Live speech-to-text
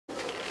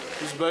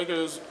Ms. Baker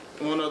is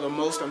one of the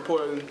most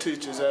important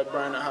teachers at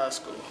Brainerd High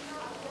School.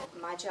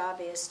 My job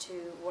is to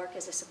work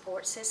as a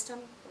support system,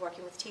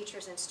 working with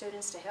teachers and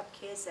students to help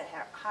kids that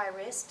are high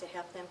risk to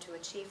help them to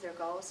achieve their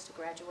goals to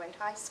graduate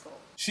high school.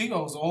 She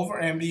goes over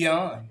and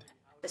beyond.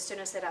 The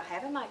students that I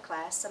have in my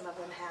class, some of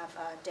them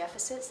have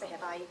deficits. They have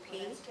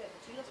IEP,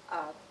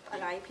 an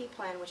IEP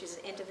plan, which is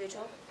an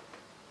individual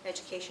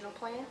educational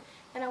plan,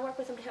 and I work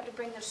with them to help to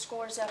bring their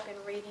scores up in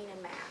reading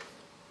and math.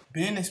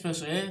 Being a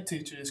special ed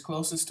teacher is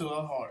closest to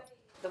her heart.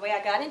 The way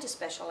I got into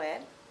special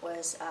ed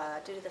was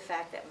due to the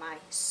fact that my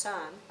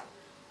son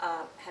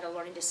had a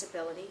learning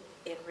disability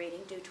in reading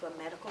due to a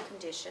medical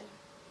condition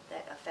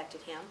that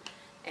affected him.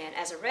 And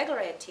as a regular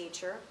ed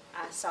teacher,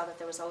 I saw that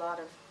there was a lot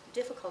of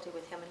difficulty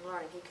with him in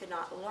learning. He could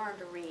not learn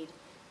to read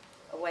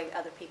the way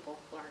other people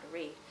learn to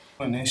read.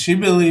 And she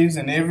believes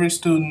in every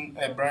student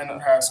at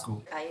Brainerd High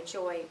School. I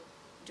enjoy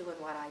doing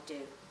what I do,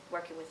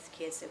 working with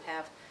kids who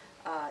have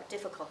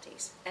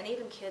difficulties, and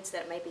even kids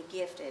that may be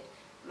gifted.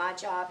 My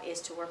job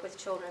is to work with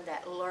children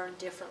that learn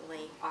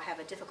differently or have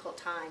a difficult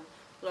time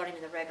learning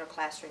in the regular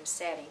classroom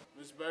setting.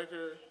 Ms.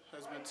 Baker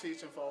has been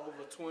teaching for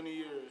over 20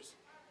 years.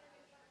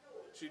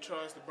 She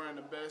tries to bring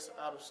the best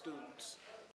out of students.